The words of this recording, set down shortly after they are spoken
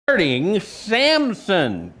Starting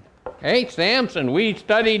Samson. Hey, Samson. We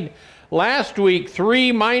studied last week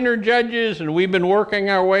 3 minor judges, and we've been working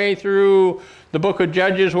our way through the book of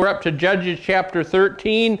Judges. We're up to Judges chapter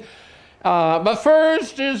 13. But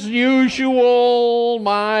first, as usual,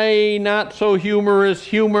 my not so humorous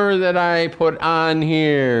humor that I put on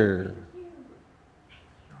here.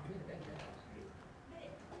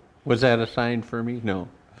 Was that a sign for me? No.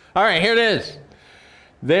 All right, here it is.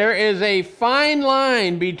 There is a fine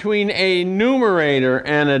line between a numerator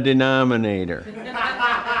and a denominator.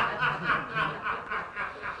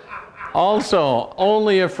 Also,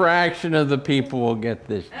 only a fraction of the people will get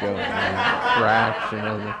this joke. A fraction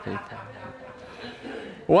of the people.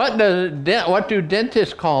 What do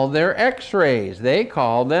dentists call their x-rays? They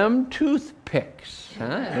call them toothpicks.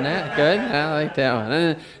 Huh? Isn't that good? I like that one.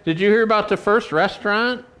 And did you hear about the first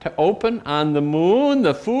restaurant to open on the moon?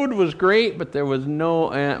 The food was great, but there was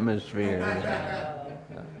no atmosphere.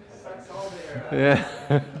 Yeah.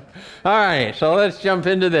 All right, so let's jump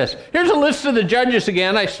into this. Here's a list of the judges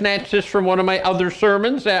again. I snatched this from one of my other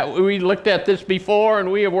sermons that we looked at this before,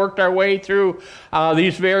 and we have worked our way through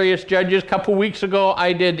these various judges. A couple weeks ago,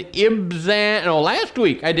 I did last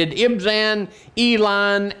week, I did Ibzan,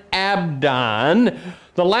 Elon, Abdon.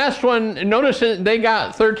 The last one, notice that they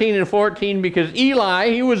got 13 and 14 because Eli,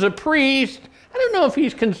 he was a priest. I don't know if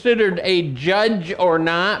he's considered a judge or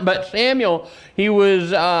not, but Samuel, he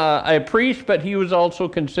was a priest, but he was also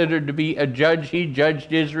considered to be a judge. He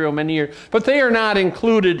judged Israel many years, but they are not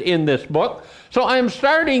included in this book. So I'm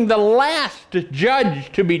starting the last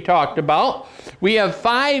judge to be talked about. We have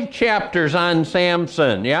 5 chapters on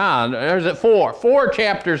Samson. Yeah, there's it 4. 4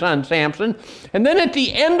 chapters on Samson. And then at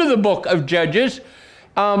the end of the book of Judges,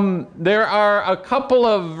 there are a couple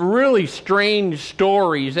of really strange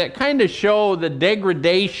stories that kind of show the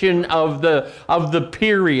degradation of the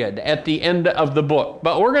period at the end of the book.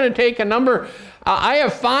 But we're going to take a number. I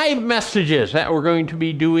have 5 messages that we're going to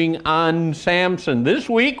be doing on Samson. This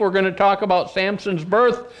week we're going to talk about Samson's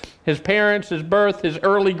birth, his parents, his birth, his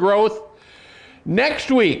early growth.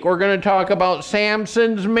 Next week we're going to talk about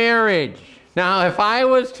Samson's marriage. Now, if I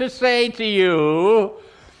was to say to you,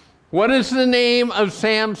 what is the name of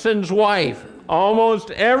Samson's wife? Almost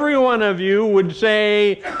every one of you would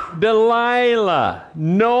say Delilah.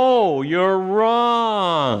 No, you're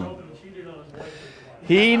wrong.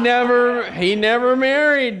 He never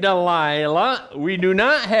married Delilah. We do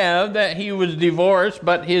not have that he was divorced,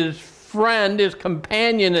 but his friend, his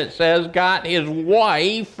companion, it says, got his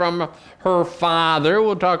wife from her father.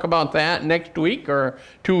 We'll talk about that next week or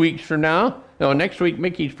 2 weeks from now. No, next week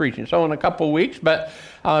Mickey's preaching, so in a couple of weeks. But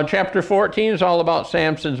chapter 14 is all about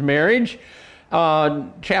Samson's marriage.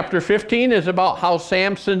 Chapter 15 is about how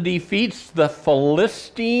Samson defeats the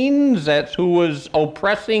Philistines. That's who was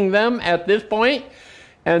oppressing them at this point.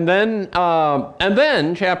 And then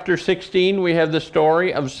chapter 16, we have the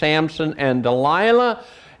story of Samson and Delilah.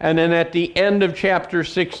 And then at the end of chapter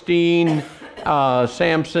 16,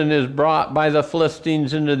 Samson is brought by the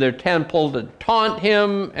Philistines into their temple to taunt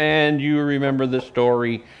him, and you remember the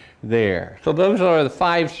story there. So those are the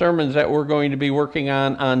 5 sermons that we're going to be working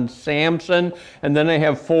on Samson, and then I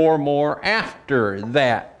have 4 more after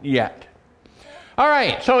that yet. All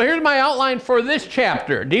right, so here's my outline for this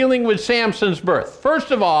chapter, dealing with Samson's birth.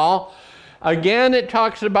 First of all, again, it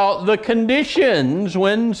talks about the conditions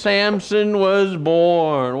when Samson was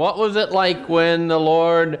born. What was it like when the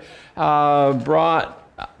Lord brought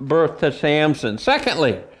birth to Samson?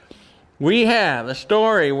 Secondly, we have a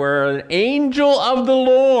story where an angel of the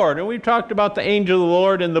Lord, and we've talked about the angel of the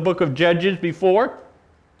Lord in the book of Judges before,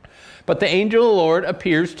 but the angel of the Lord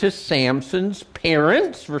appears to Samson's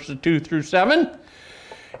parents, verses 2 through 7,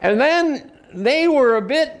 and then they were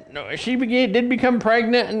did become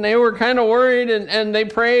pregnant, and they were kind of worried, and they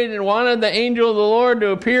prayed and wanted the angel of the Lord to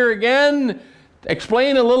appear again,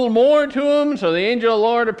 explain a little more to him. So the angel of the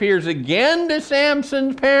Lord appears again to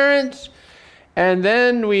Samson's parents. And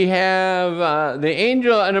then we have the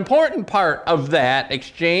angel. An important part of that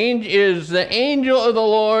exchange is the angel of the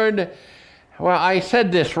Lord. Well, I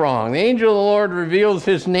said this wrong. The angel of the Lord reveals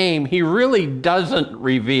his name. He really doesn't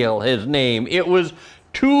reveal his name. It was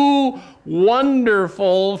too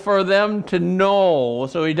wonderful for them to know,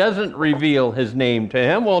 so he doesn't reveal his name to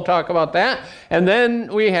him. We'll talk about that. And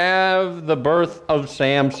then we have the birth of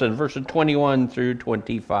Samson, verses 21 through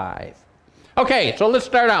 25. Okay, so let's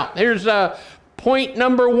start out. Here's point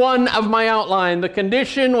number 1 of my outline, the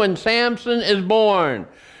condition when Samson is born.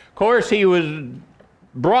 Of course, he was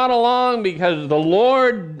brought along because the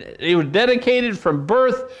Lord, he was dedicated from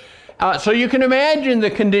birth. So you can imagine the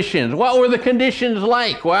conditions. What were the conditions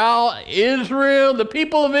like? Well, Israel, the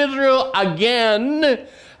people of Israel, again,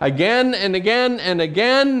 again and again and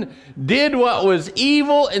again, did what was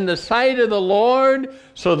evil in the sight of the Lord.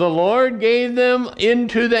 So the Lord gave them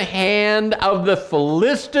into the hand of the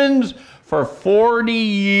Philistines for 40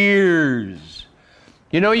 years.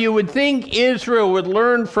 You know, you would think Israel would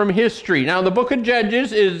learn from history. Now, the book of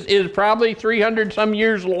Judges is probably 300 some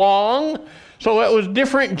years long. So it was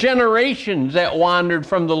different generations that wandered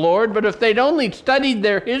from the Lord, but if they'd only studied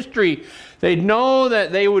their history, they'd know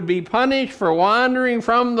that they would be punished for wandering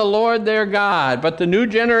from the Lord their God. But the new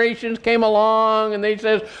generations came along and they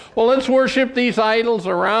said, well, let's worship these idols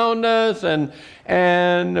around us.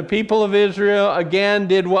 And the people of Israel again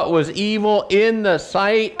did what was evil in the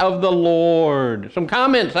sight of the Lord. Some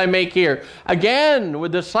comments I make here. Again,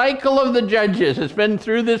 with the cycle of the Judges, it's been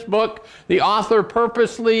through this book, the author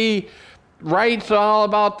purposely writes all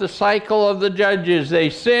about the cycle of the Judges. They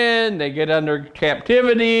sin, they get under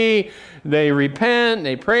captivity, they repent,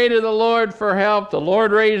 they pray to the Lord for help. The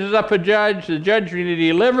Lord raises up a judge, the judge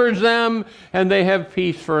delivers them, and they have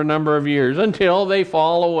peace for a number of years until they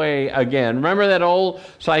fall away again. Remember that old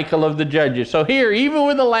cycle of the Judges. So here, even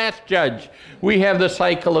with the last judge, we have the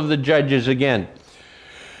cycle of the Judges again.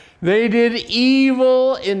 They did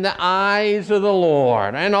evil in the eyes of the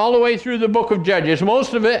Lord. And all the way through the book of Judges,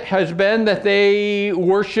 most of it has been that they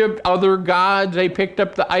worshiped other gods. They picked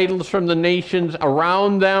up the idols from the nations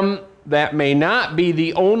around them. That may not be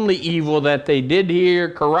the only evil that they did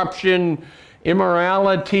here. Corruption,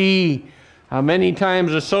 immorality, many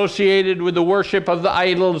times associated with the worship of the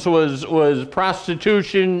idols was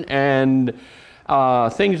prostitution and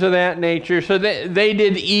things of that nature. So they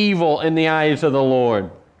did evil in the eyes of the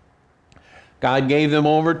Lord. God gave them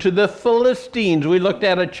over to the Philistines. We looked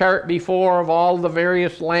at a chart before of all the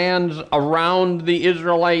various lands around the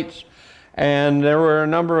Israelites, and there were a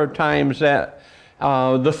number of times that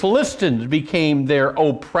the Philistines became their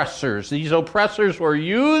oppressors. These oppressors were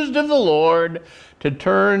used of the Lord to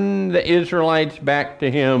turn the Israelites back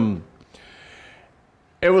to Him.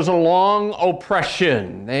 It was a long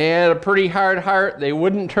oppression. They had a pretty hard heart. They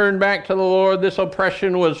wouldn't turn back to the Lord. This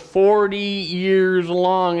oppression was 40 years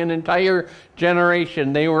long, an entire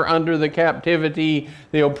generation. They were under the captivity,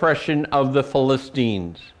 the oppression of the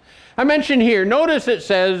Philistines. I mentioned here, notice it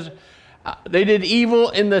says they did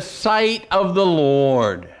evil in the sight of the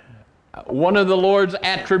Lord. One of the Lord's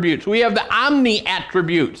attributes. We have the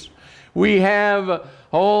omni-attributes. We have,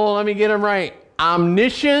 let me get them right,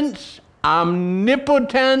 omniscience,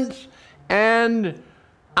 omnipotence, and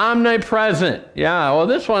omnipresent. Yeah, well,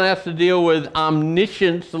 this one has to deal with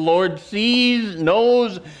omniscience. The Lord sees,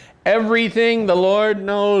 knows everything. The Lord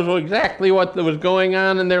knows exactly what was going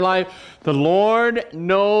on in their life. The Lord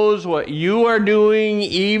knows what you are doing,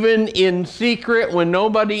 even in secret when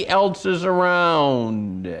nobody else is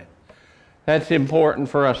around. That's important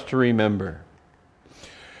for us to remember.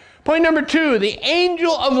 Point number 2, the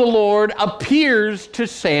angel of the Lord appears to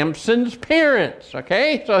Samson's parents.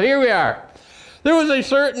 Okay, so here we are. There was a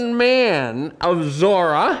certain man of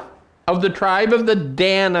Zorah, of the tribe of the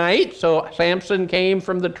Danites. So Samson came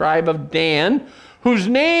from the tribe of Dan, whose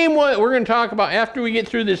name we're going to talk about after we get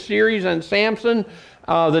through this series on Samson.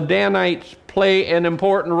 The Danites play an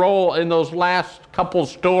important role in those last couple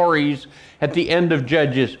stories at the end of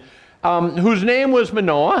Judges, whose name was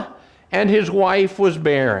Manoah, and his wife was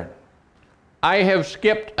barren. I have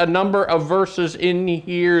skipped a number of verses in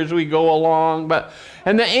here as we go along,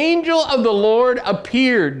 and the angel of the Lord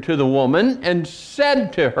appeared to the woman and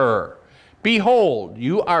said to her, "Behold,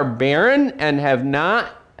 you are barren and have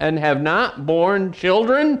not borne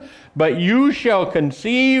children, but you shall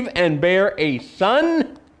conceive and bear a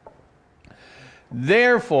son.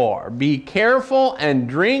 Therefore, be careful and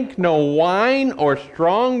drink no wine or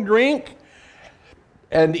strong drink,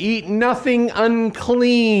 and eat nothing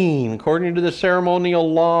unclean," according to the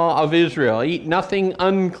ceremonial law of Israel. Eat nothing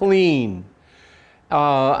unclean.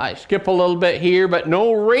 I skip a little bit here, but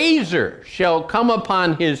no razor shall come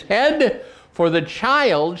upon his head, for the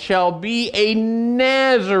child shall be a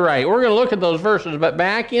Nazarite. We're going to look at those verses, but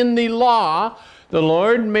back in the law, the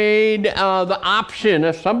Lord made the option,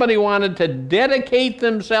 if somebody wanted to dedicate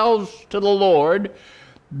themselves to the Lord,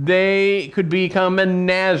 they could become a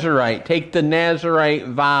Nazarite, take the Nazarite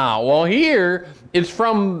vow. Well, here it's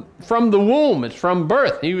from the womb, it's from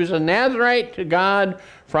birth. He was a Nazarite to God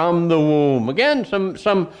from the womb. Again,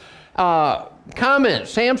 some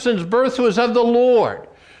comments. Samson's birth was of the Lord.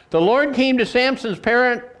 The Lord came to Samson's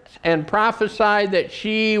parents and prophesied that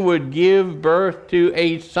she would give birth to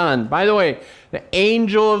a son. By the way, the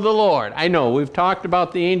angel of the Lord. I know we've talked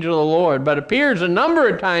about the angel of the Lord, but appears a number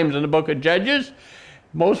of times in the book of Judges.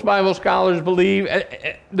 Most Bible scholars believe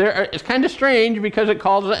it's kind of strange because it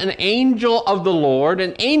calls it an angel of the Lord,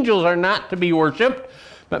 and angels are not to be worshipped,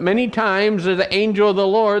 but many times as the angel of the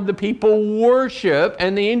Lord, the people worship,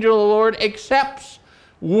 and the angel of the Lord accepts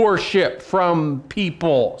worship from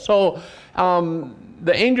people. So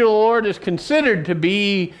the angel of the Lord is considered to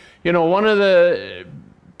be, one of the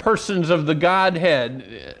persons of the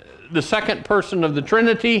Godhead, the second person of the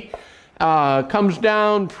Trinity. Comes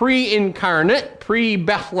down pre-incarnate,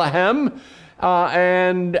 pre-Bethlehem,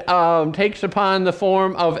 and takes upon the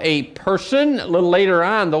form of a person. A little later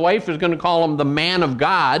on, the wife is going to call him the man of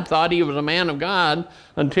God, thought he was a man of God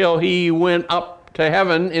until he went up to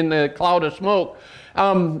heaven in the cloud of smoke.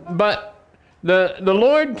 But the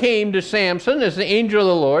Lord came to Samson as the angel of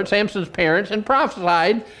the Lord, Samson's parents, and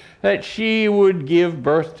prophesied that she would give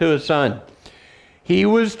birth to a son. He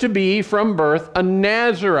was to be from birth a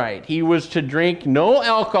Nazirite. He was to drink no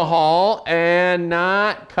alcohol and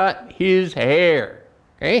not cut his hair.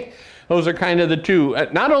 Okay? Those are kind of the two.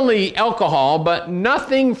 Not only alcohol, but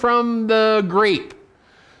nothing from the grape.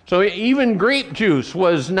 So even grape juice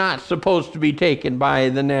was not supposed to be taken by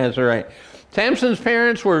the Nazirite. Samson's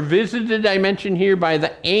parents were visited, I mentioned here, by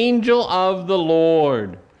the angel of the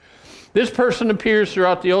Lord. This person appears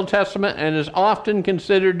throughout the Old Testament and is often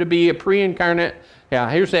considered to be a pre-incarnate. Yeah,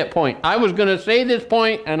 here's that point. I was going to say this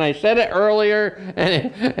point, and I said it earlier,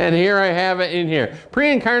 and here I have it in here.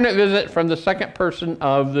 Pre-incarnate visit from the second person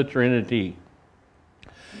of the Trinity.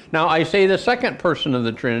 Now, I say the second person of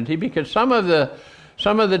the Trinity because some of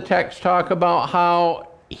the texts talk about how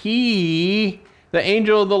he, the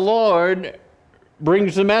angel of the Lord,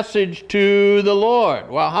 brings the message to the Lord.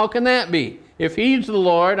 Well, how can that be? If he's the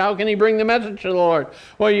Lord, how can he bring the message to the Lord?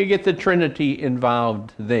 Well, you get the Trinity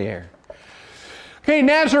involved there. Okay,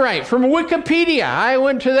 Nazirite from Wikipedia. I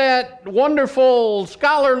went to that wonderful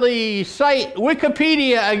scholarly site,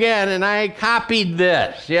 Wikipedia, again, and I copied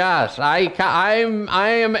this. Yes, I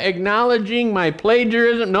am acknowledging my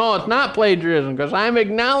plagiarism. No, it's not plagiarism, because I'm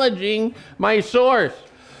acknowledging my source.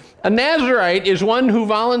 A Nazirite is one who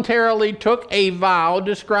voluntarily took a vow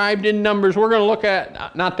described in Numbers. We're going to look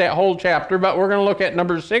at, not that whole chapter, but we're going to look at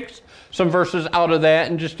Numbers 6, some verses out of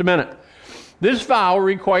that in just a minute. This vow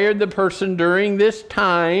required the person during this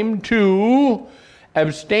time to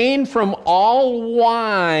abstain from all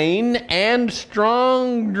wine and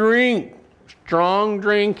strong drink. Strong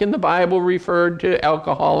drink in the Bible referred to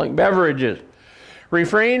alcoholic beverages.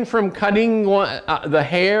 Refrain from cutting the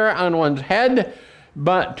hair on one's head,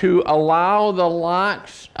 but to allow the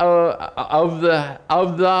locks of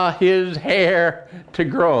his hair to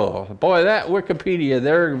grow. Boy, that Wikipedia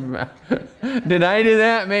there. Did I do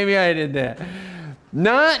that? Maybe I did that.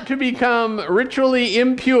 Not to become ritually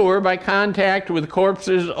impure by contact with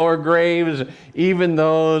corpses or graves, even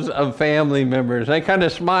those of family members. I kind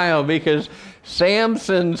of smile because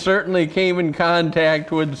Samson certainly came in contact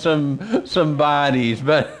with some bodies,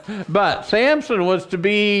 but Samson was to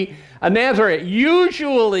be a Nazirite.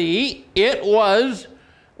 Usually it was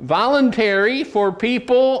voluntary for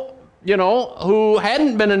people, who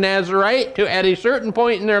hadn't been a Nazirite to, at a certain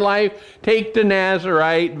point in their life, take the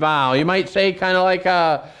Nazirite vow. You might say kind of like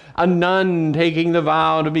a nun taking the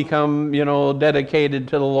vow to become, dedicated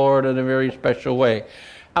to the Lord in a very special way.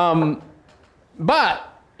 But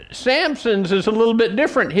Samson's is a little bit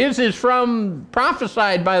different. His is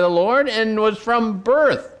prophesied by the Lord and was from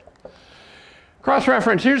birth.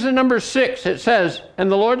 Cross-reference, here's the number 6. It says,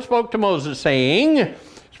 "And the Lord spoke to Moses, saying,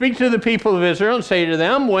 Speak to the people of Israel and say to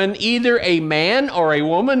them, when either a man or a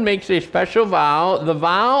woman makes a special vow, the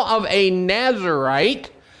vow of a Nazirite,"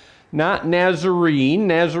 not Nazarene.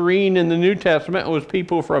 Nazarene in the New Testament was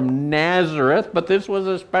people from Nazareth, but this was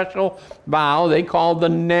a special vow they called the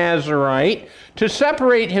Nazirite, "to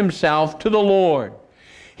separate himself to the Lord.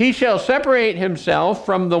 He shall separate himself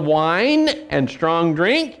from the wine and strong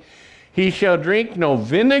drink. He shall drink no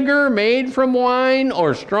vinegar made from wine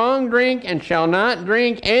or strong drink, and shall not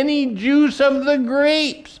drink any juice of the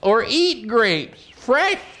grapes or eat grapes,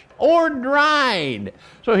 fresh or dried."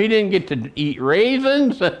 So he didn't get to eat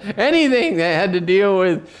raisins, anything that had to deal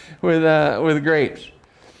with grapes.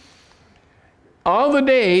 "All the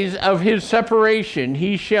days of his separation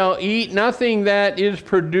he shall eat nothing that is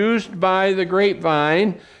produced by the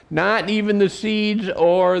grapevine, not even the seeds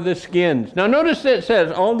or the skins." Now notice that it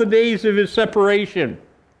says, all the days of his separation,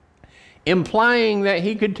 implying that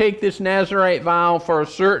he could take this Nazirite vow for a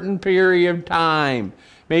certain period of time.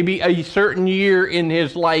 Maybe a certain year in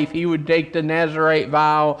his life he would take the Nazirite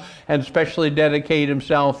vow and specially dedicate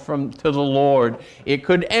himself to the Lord. It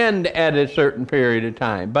could end at a certain period of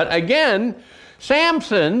time. But again,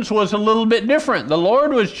 Samson's was a little bit different. The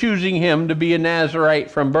Lord was choosing him to be a Nazirite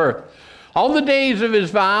from birth. All the days of his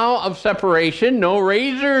vow of separation, no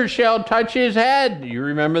razor shall touch his head. You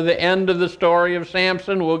remember the end of the story of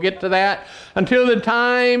Samson. We'll get to that. Until the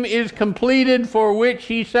time is completed for which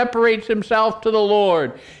he separates himself to the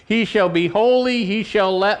Lord. He shall be holy. He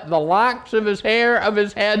shall let the locks of his hair of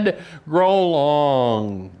his head grow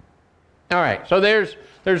long. All right, so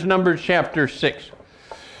there's Numbers chapter 6.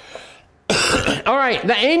 All right,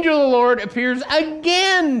 the angel of the Lord appears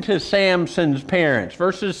again to Samson's parents,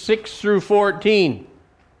 verses 6 through 14.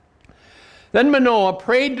 Then Manoah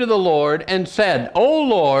prayed to the Lord and said, O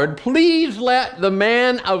Lord, please let the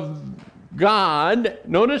man of God,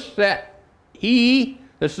 notice that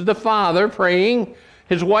this is the father praying,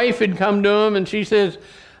 his wife had come to him and she says,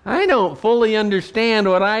 I don't fully understand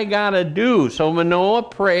what I got to do. So Manoah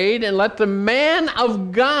prayed and let the man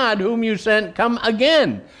of God whom you sent come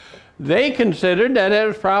again. They considered that it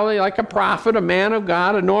was probably like a prophet, a man of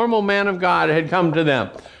God, a normal man of God had come to them.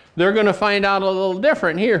 They're going to find out a little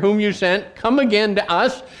different here. Whom you sent, come again to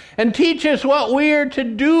us and teach us what we are to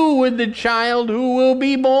do with the child who will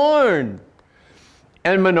be born.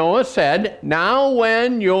 And Manoah said, now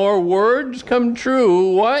when your words come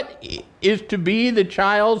true, what is to be the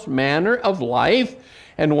child's manner of life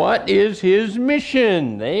and what is his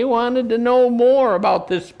mission? They wanted to know more about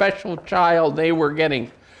this special child they were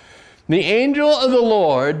getting. The angel of the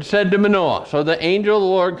Lord said to Manoah, so the angel of the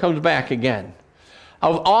Lord comes back again.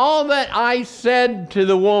 Of all that I said to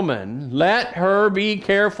the woman, let her be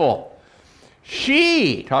careful.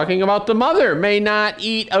 She, talking about the mother, may not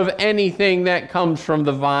eat of anything that comes from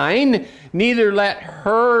the vine, neither let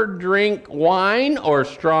her drink wine or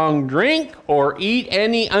strong drink or eat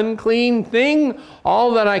any unclean thing.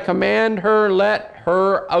 All that I command her, let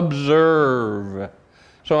her observe.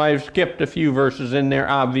 So I've skipped a few verses in there,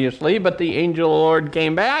 obviously, but the angel of the Lord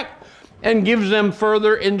came back and gives them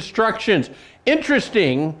further instructions.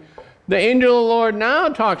 Interesting, the angel of the Lord now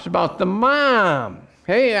talks about the mom.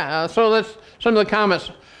 Okay, so that's some of the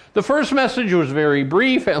comments. The first message was very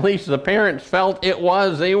brief, at least the parents felt it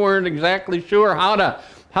was. They weren't exactly sure how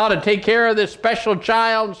to take care of this special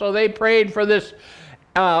child, so they prayed for this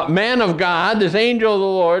man of God, this angel of the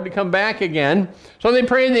Lord, to come back again. So they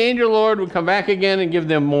prayed the angel of the Lord would come back again and give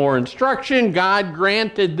them more instruction. God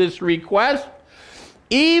granted this request.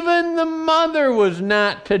 Even the mother was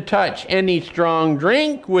not to touch any strong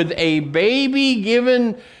drink with a baby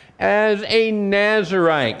given as a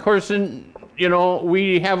Nazirite. Of course,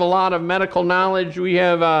 we have a lot of medical knowledge. We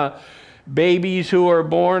have babies who are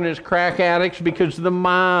born as crack addicts because the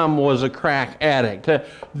mom was a crack addict.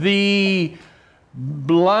 The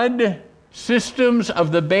blood systems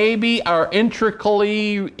of the baby are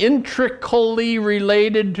intricately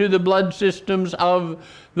related to the blood systems of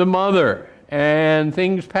the mother, and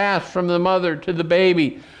things pass from the mother to the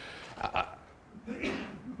baby.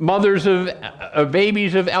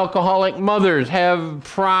 Babies of alcoholic mothers have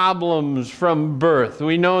problems from birth.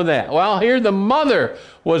 We know that. Well, here the mother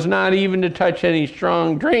was not even to touch any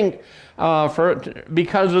strong drink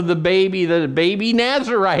because of the baby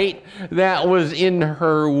Nazirite that was in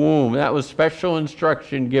her womb. That was special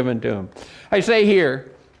instruction given to him. I say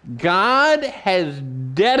here, God has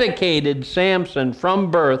dedicated Samson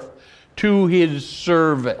from birth to his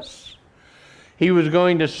service. He was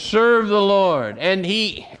going to serve the Lord, and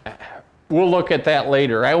we'll look at that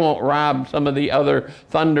later. I won't rob some of the other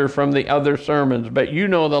thunder from the other sermons, but you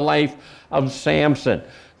know the life of Samson.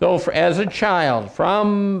 Though as a child,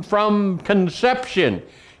 from conception,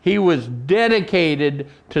 he was dedicated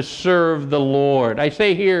to serve the Lord. I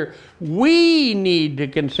say here, we need to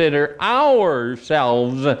consider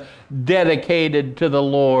ourselves dedicated to the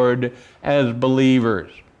Lord as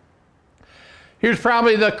believers. Here's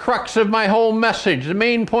probably the crux of my whole message, the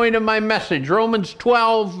main point of my message, Romans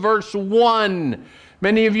 12, verse 1.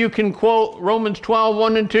 Many of you can quote Romans 12,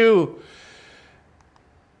 1 and 2.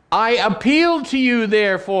 I appeal to you,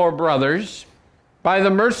 therefore, brothers, by the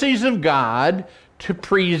mercies of God, to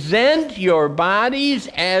present your bodies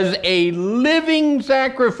as a living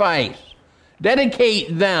sacrifice.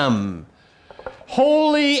 Dedicate them,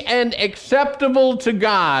 holy and acceptable to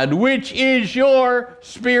God, which is your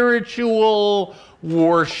spiritual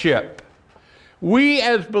worship. We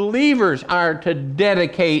as believers are to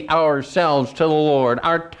dedicate ourselves to the Lord.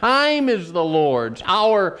 Our time is the Lord's.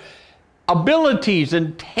 Our abilities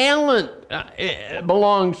and talent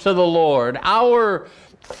belongs to the Lord. Our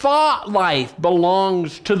thought life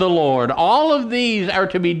belongs to the Lord. All of these are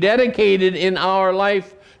to be dedicated in our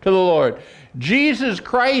life to the Lord. Jesus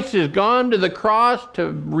Christ has gone to the cross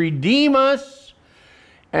to redeem us,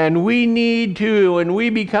 And we need to, when we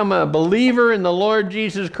become a believer in the Lord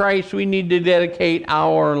Jesus Christ, we need to dedicate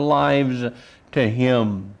our lives to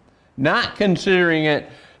Him, not considering it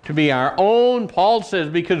to be our own. Paul says,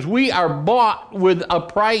 because we are bought with a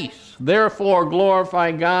price. Therefore,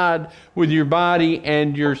 glorify God with your body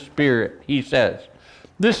and your spirit, he says.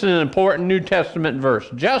 This is an important New Testament verse.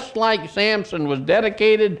 Just like Samson was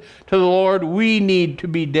dedicated to the Lord, we need to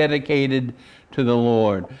be dedicated to the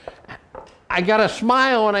Lord. I got a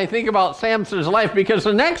smile when I think about Samson's life, because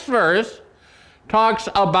the next verse talks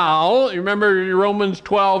about, remember Romans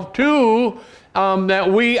 12:2,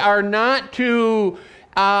 that we are not to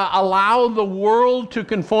allow the world to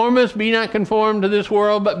conform us. Be not conformed to this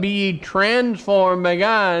world, but be ye transformed by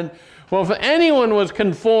God. Well, if anyone was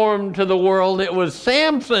conformed to the world, it was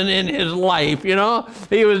Samson in his life, you know.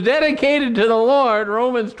 He was dedicated to the Lord,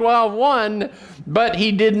 Romans 12:1, but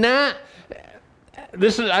he did not.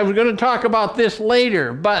 I was going to talk about this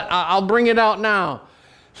later, but I'll bring it out now.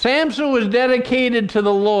 Samson was dedicated to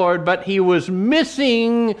the Lord, but he was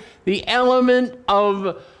missing the element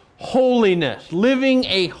of holiness, living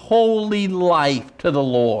a holy life to the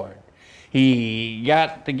Lord. He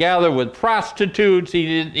got together with prostitutes.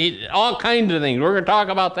 He did all kinds of things. We're going to talk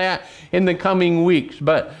about that in the coming weeks.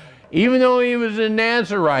 But even though he was a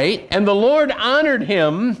Nazarite, and the Lord honored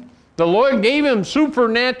him, the Lord gave him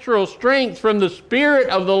supernatural strength from the Spirit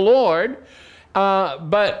of the Lord,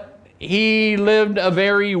 but he lived a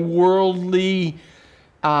very worldly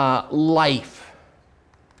life.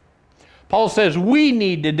 Paul says we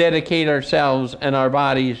need to dedicate ourselves and our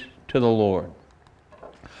bodies to the Lord.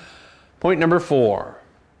 Point number 4.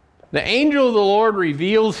 The angel of the Lord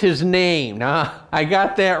reveals his name. Now, I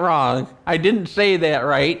got that wrong. I didn't say that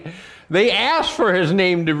right. They asked for his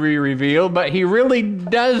name to be revealed, but he really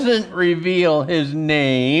doesn't reveal his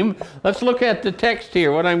name. Let's look at the text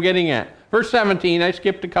here, what I'm getting at. Verse 17, I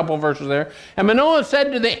skipped a couple verses there. And Manoah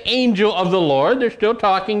said to the angel of the Lord, they're still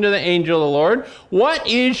talking to the angel of the Lord, what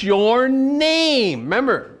is your name?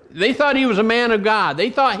 Remember, they thought he was a man of God. They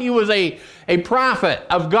thought he was a prophet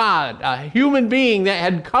of God, a human being that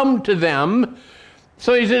had come to them.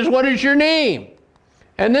 So he says, what is your name?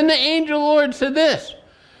 And then the angel of the Lord said this.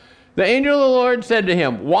 The angel of the Lord said to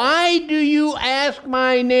him, why do you ask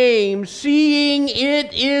my name, seeing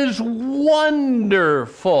it is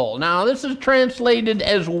wonderful? Now, this is translated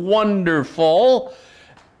as wonderful.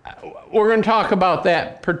 We're going to talk about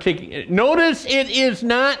that particular. Notice it is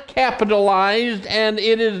not capitalized, and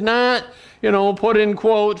it is not, put in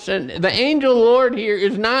quotes. And the angel of the Lord here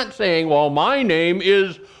is not saying, well, my name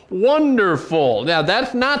is wonderful. Now,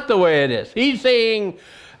 that's not the way it is. He's saying,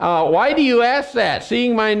 why do you ask that?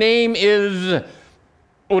 Seeing my name is,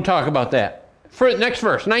 we'll talk about that. Next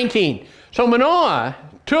verse, 19. So Manoah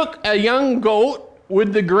took a young goat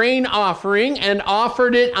with the grain offering and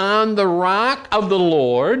offered it on the rock of the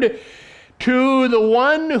Lord to the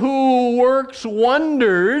one who works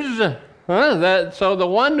wonders. So the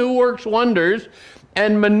one who works wonders.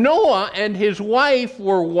 And Manoah and his wife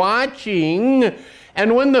were watching.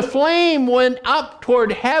 And when the flame went up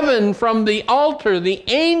toward heaven from the altar, the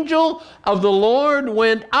angel of the Lord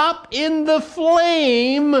went up in the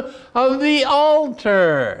flame of the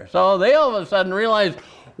altar. So they all of a sudden realized,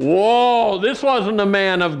 whoa, this wasn't a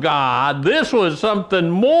man of God. This was something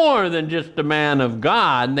more than just a man of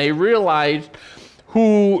God. And they realized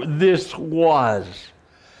who this was.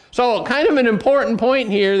 So kind of an important point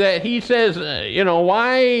here that he says,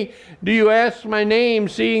 why do you ask my name,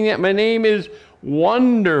 seeing that my name is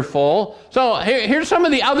wonderful? So here's some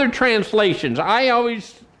of the other translations. I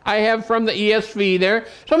have from the ESV there.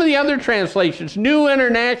 Some of the other translations. New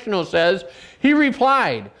International says, he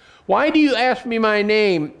replied, why do you ask me my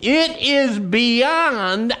name? It is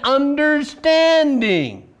beyond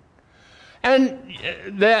understanding. And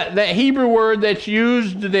that Hebrew word that's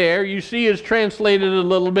used there, you see, is translated a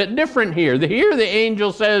little bit different here. Here the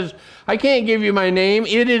angel says, I can't give you my name.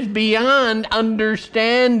 It is beyond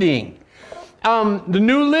understanding. The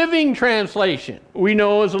New Living Translation, we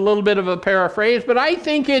know, is a little bit of a paraphrase, but I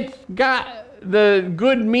think it's got the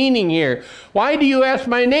good meaning here. Why do you ask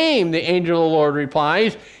my name? The angel of the Lord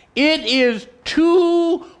replies, it is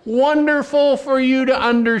too wonderful for you to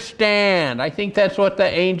understand. I think that's what the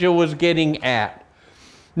angel was getting at.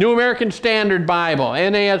 New American Standard Bible,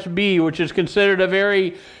 NASB, which is considered a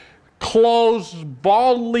very close,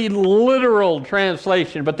 baldly literal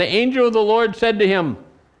translation. But the angel of the Lord said to him,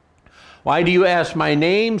 why do you ask my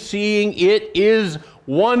name, seeing it is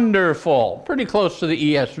wonderful? Pretty close to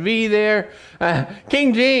the ESV there.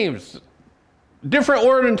 King James, different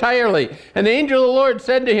word entirely. And the angel of the Lord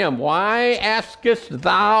said to him, why askest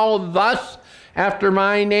thou thus after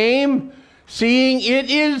my name, seeing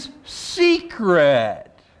it is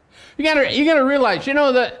secret. You gotta realize,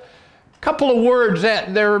 the couple of words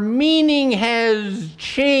that their meaning has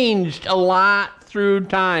changed a lot through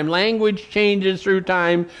time. Language changes through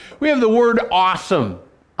time. We have the word awesome.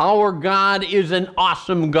 Our God is an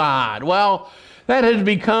awesome God. Well, that has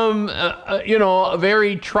become, a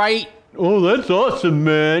very trite, oh, that's awesome,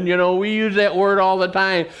 man. We use that word all the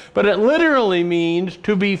time. But it literally means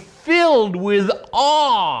to be filled with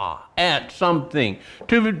awe at something.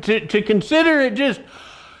 To consider it just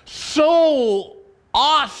so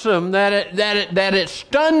awesome that it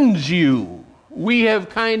stuns you. We have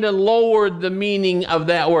kind of lowered the meaning of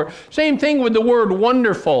that word. Same thing with the word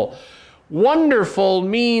wonderful. Wonderful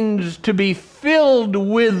means to be filled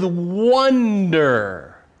with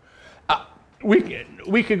wonder. 2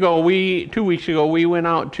 weeks ago, we went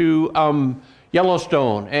out to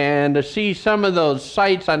Yellowstone and to see some of those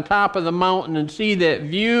sights on top of the mountain and see that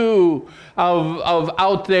view of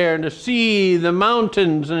out there and to see the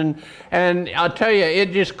mountains and I'll tell you,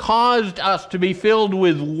 it just caused us to be filled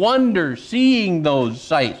with wonder seeing those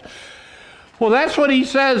sights. Well, that's what he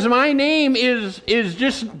says. My name is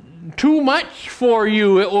just too much for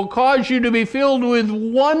you. It will cause you to be filled with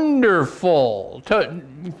wonderful.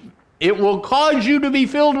 It will cause you to be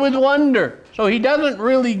filled with wonder. So he doesn't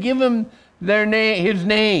really give him his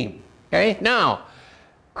name. Okay? Now,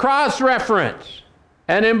 cross-reference.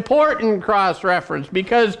 An important cross-reference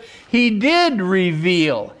because he did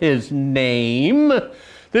reveal his name.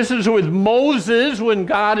 This is with Moses when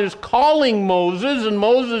God is calling Moses, and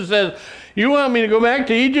Moses says, you want me to go back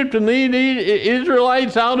to Egypt and lead the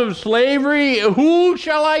Israelites out of slavery? Who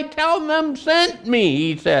shall I tell them sent me?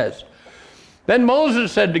 He says. Then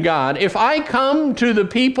Moses said to God, if I come to the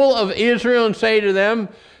people of Israel and say to them,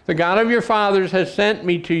 the God of your fathers has sent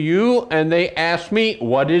me to you, and they ask me,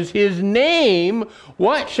 what is his name?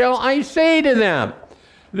 What shall I say to them?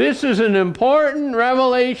 This is an important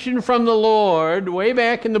revelation from the Lord way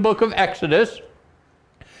back in the book of Exodus.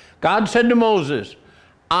 God said to Moses,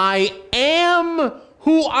 I am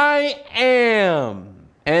who I am.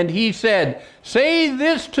 And he said, say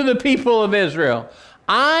this to the people of Israel.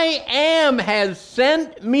 I am has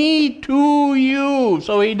sent me to you.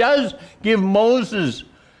 So he does give Moses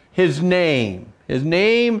his name. His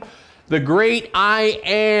name, the great I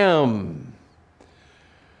am.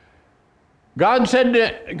 God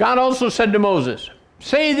also said to Moses,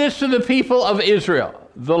 say this to the people of Israel.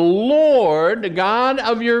 The Lord, the God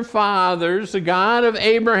of your fathers, the God of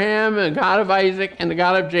Abraham, the God of Isaac, and the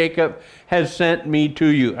God of Jacob has sent me to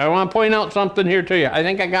you. I want to point out something here to you. I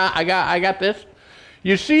think I got this.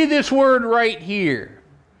 You see this word right here.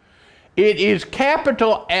 It is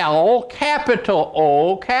capital L, capital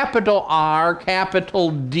O, capital R,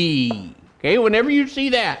 capital D. Okay, whenever you see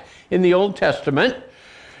that in the Old Testament,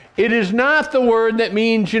 it is not the word that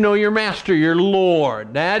means, your master, your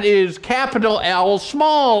Lord. That is capital L,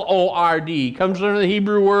 small O-R-D. Comes from the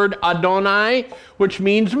Hebrew word Adonai, which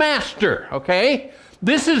means master, okay?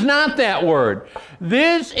 This is not that word.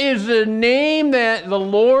 This is a name that the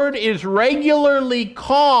Lord is regularly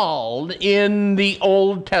called in the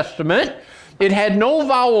Old Testament. It had no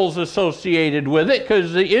vowels associated with it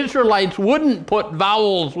because the Israelites wouldn't put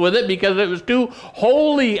vowels with it because it was too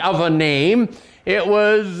holy of a name. It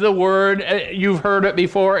was the word, you've heard it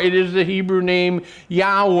before, it is the Hebrew name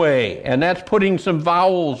Yahweh, and that's putting some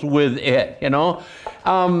vowels with it, and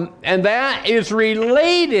that is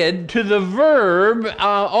related to the verb,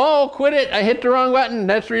 quit it, I hit the wrong button.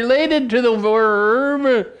 That's related to the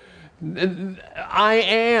verb, I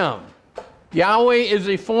am. Yahweh is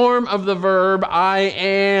a form of the verb I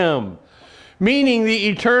am, meaning the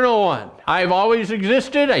eternal one. I've always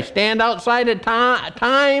existed. I stand outside of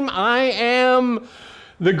time. I am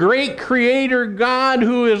the great creator God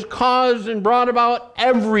who has caused and brought about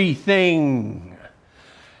everything.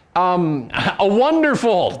 A name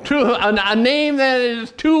that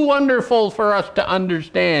is too wonderful for us to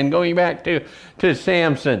understand, going back to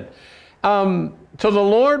Samson. So the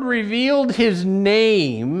Lord revealed his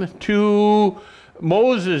name to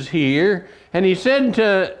Moses here, and he said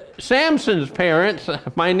to Samson's parents,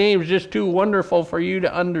 my name's just too wonderful for you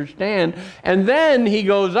to understand. And then he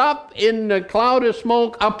goes up in the cloud of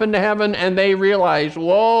smoke up into heaven, and they realize,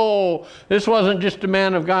 whoa, this wasn't just a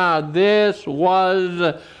man of God. This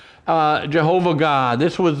was Jehovah God.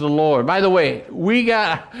 This was the Lord. By the way, we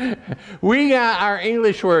got our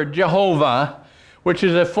English word Jehovah, which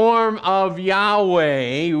is a form of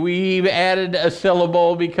Yahweh. We've added a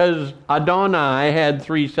syllable because Adonai had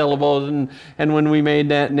 3 syllables, and when we made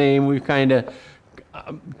that name, we've kind of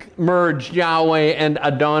merged Yahweh and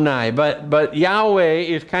Adonai. But Yahweh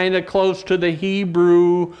is kind of close to the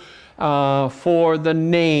Hebrew for the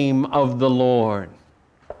name of the Lord.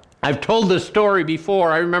 I've told this story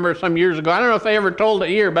before. I remember some years ago. I don't know if I ever told it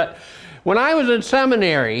here, but when I was in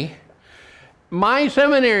seminary, my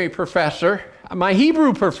seminary professor, my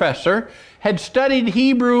Hebrew professor, had studied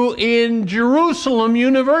Hebrew in Jerusalem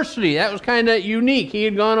University. That was kind of unique. He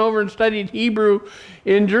had gone over and studied Hebrew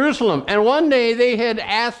in Jerusalem. And one day they had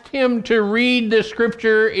asked him to read the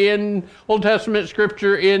scripture in Old Testament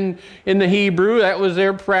scripture in the Hebrew. That was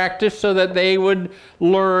their practice so that they would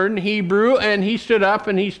learn Hebrew. And he stood up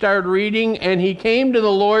and he started reading, and he came to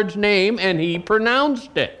the Lord's name and he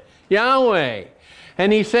pronounced it, Yahweh.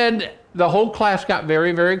 And he said, the whole class got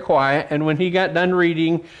very, very quiet. And when he got done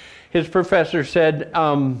reading, his professor said,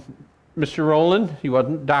 Mr. Rowland, he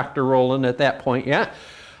wasn't Dr. Rowland at that point yet,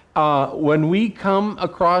 when we come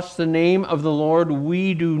across the name of the Lord,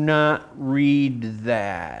 we do not read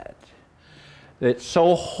that. It's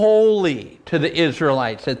so holy to the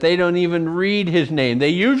Israelites that they don't even read his name. They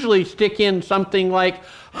usually stick in something like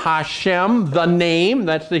Hashem, the name.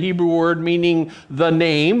 That's the Hebrew word meaning the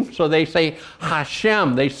name. So they say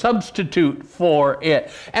Hashem. They substitute for it.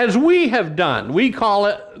 As we have done. We call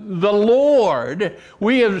it the Lord.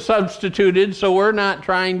 We have substituted, so we're not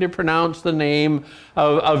trying to pronounce the name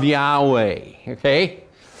of Yahweh. Okay?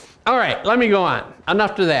 All right, let me go on.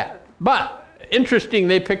 Enough to that. But interesting,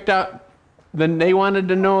 they picked up. Then they wanted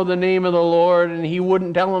to know the name of the Lord, and he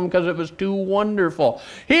wouldn't tell them because it was too wonderful.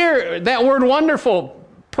 Here, that word wonderful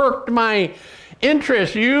perked my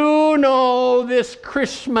interest. You know this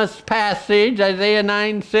Christmas passage, Isaiah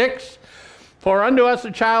 9:6. For unto us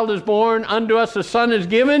a child is born, unto us a son is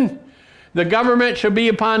given. The government shall be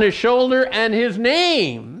upon his shoulder, and his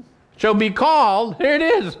name shall be called, here it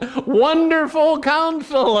is, Wonderful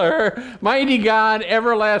Counselor, Mighty God,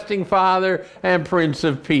 Everlasting Father, and Prince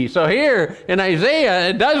of Peace. So here in Isaiah,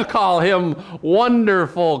 it does call him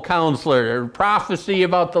Wonderful Counselor, prophecy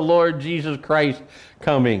about the Lord Jesus Christ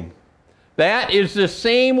coming. That is the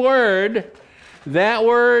same word. That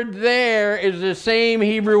word there is the same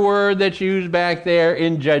Hebrew word that's used back there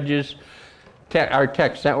in Judges, our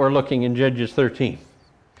text that we're looking in Judges 13.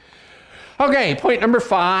 Okay, point number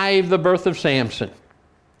 5, the birth of Samson.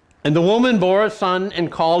 And the woman bore a son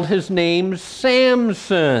and called his name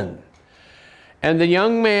Samson. And the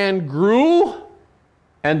young man grew,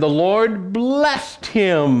 and the Lord blessed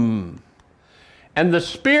him. And the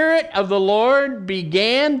Spirit of the Lord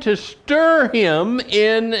began to stir him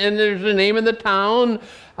in, and there's the name of the town,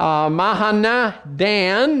 Mahanaim,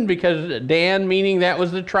 Dan, because Dan meaning that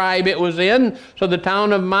was the tribe it was in. So the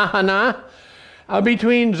town of Mahanaim,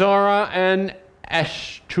 between Zorah and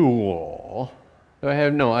Eshtaol.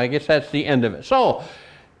 I guess that's the end of it. So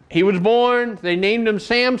he was born, they named him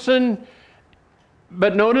Samson,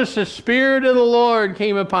 but notice the Spirit of the Lord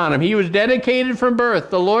came upon him. He was dedicated from birth.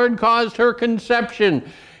 The Lord caused her conception.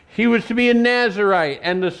 He was to be a Nazirite,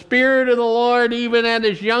 and the Spirit of the Lord, even at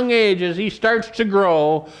his young age, as he starts to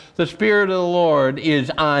grow, the Spirit of the Lord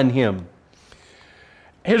is on him.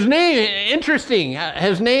 His name, interesting,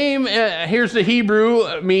 his name, here's the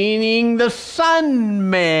Hebrew, meaning the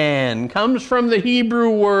Son Man, comes from the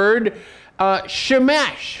Hebrew word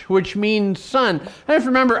Shemesh, which means son. I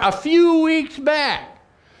remember a few weeks back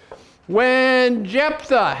when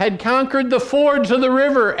Jephthah had conquered the fords of the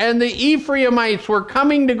river and the Ephraimites were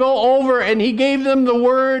coming to go over, and he gave them the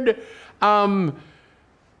word, I've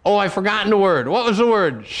forgotten the word. What was the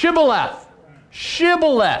word? Shibboleth.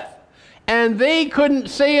 Shibboleth. And they couldn't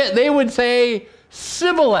say it. They would say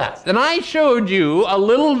Sibboleth. And I showed you a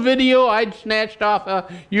little video I'd snatched off of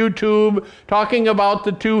YouTube talking about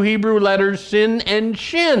the two Hebrew letters Sin and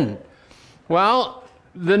Shin. Well,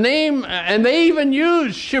 the name, and they even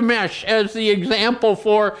use Shemesh as the example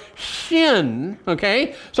for Shin,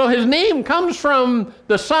 okay? So his name comes from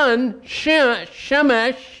the son,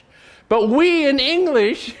 Shemesh, but we in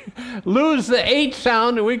English lose the H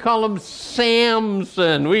sound and we call him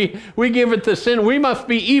Samson. We give it the sin. We must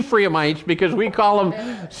be Ephraimites because we call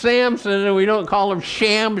him Samson and we don't call him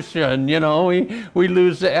Shamson. You know, we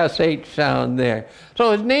lose the SH sound there.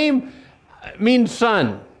 So his name means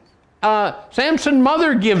son. Samson's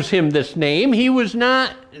mother gives him this name. He was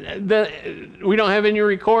not, we don't have any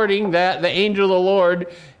recording that the angel of the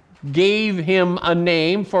Lord gave him a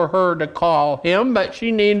name for her to call him, but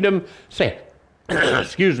she named him Samson. I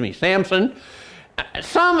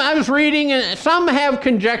was reading, and some have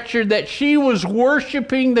conjectured that she was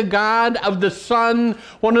worshiping the god of the sun.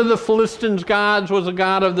 One of the Philistines' gods was a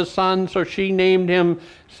god of the sun, so she named him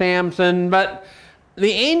Samson. But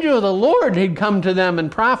the angel of the Lord had come to them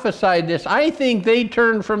and prophesied this. I think they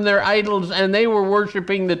turned from their idols and they were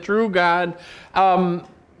worshiping the true God.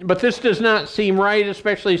 But this does not seem right,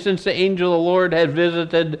 especially since the angel of the Lord had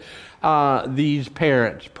visited these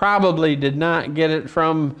parents. Probably did not get it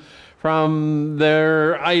from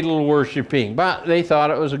their idol worshiping, but they thought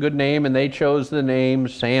it was a good name, and they chose the name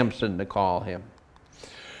Samson to call him.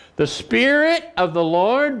 The Spirit of the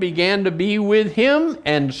Lord began to be with him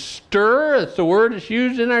and stir, that's the word that's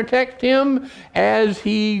used in our text, him as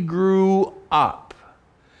he grew up.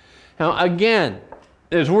 Now again,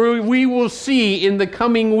 as we will see in the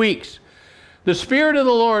coming weeks, the Spirit of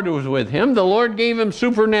the Lord was with him. The Lord gave him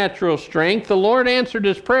supernatural strength. The Lord answered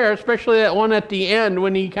his prayer, especially that one at the end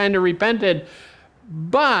when he kind of repented.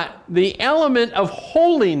 But the element of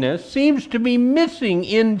holiness seems to be missing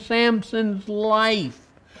in Samson's life.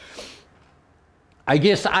 I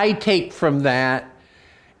guess I take from that,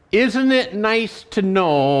 isn't it nice to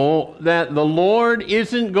know that the Lord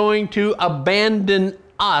isn't going to abandon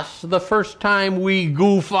us the first time we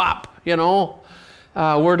goof up, you know?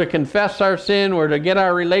 We're to confess our sin, we're to get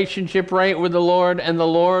our relationship right with the Lord, and the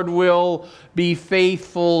Lord will be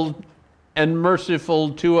faithful and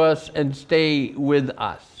merciful to us and stay with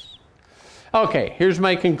us. Okay, here's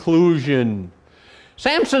my conclusion.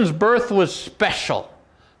 Samson's birth was special.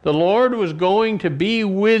 The Lord was going to be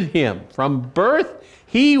with him. From birth,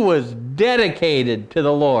 he was dedicated to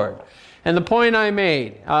the Lord. And the point I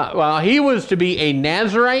made, he was to be a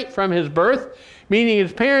Nazirite from his birth, meaning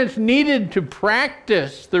his parents needed to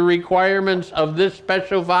practice the requirements of this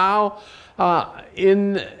special vow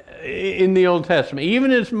in the Old Testament. Even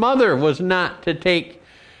his mother was not to take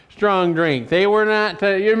strong drink. They were not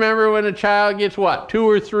to, you remember when a child gets, 2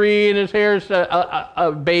 or 3 and his hair's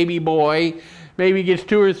a baby boy, maybe gets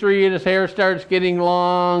 2 or 3 and his hair starts getting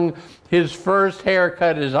long. His first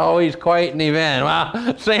haircut is always quite an event.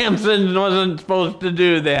 Well, Samson wasn't supposed to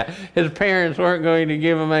do that. His parents weren't going to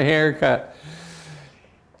give him a haircut.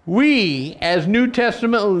 We, as New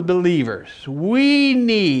Testament believers, we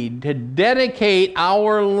need to dedicate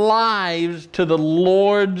our lives to the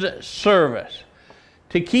Lord's service,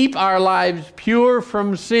 to keep our lives pure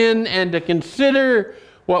from sin, and to consider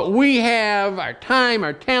what we have, our time,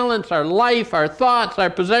 our talents, our life, our thoughts, our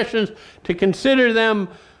possessions, to consider them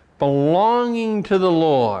belonging to the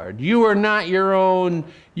Lord. You are not your own.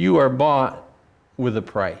 You are bought with a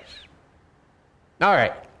price. All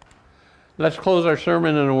right. Let's close our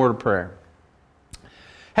sermon in a word of prayer.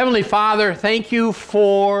 Heavenly Father, thank you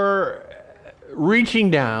for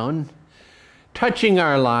reaching down, touching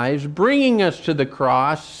our lives, bringing us to the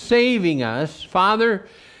cross, saving us. Father,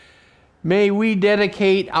 may we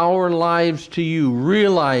dedicate our lives to you,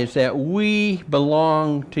 realize that we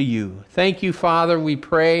belong to you. Thank you, Father, we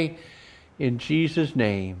pray in Jesus'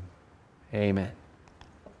 name. Amen.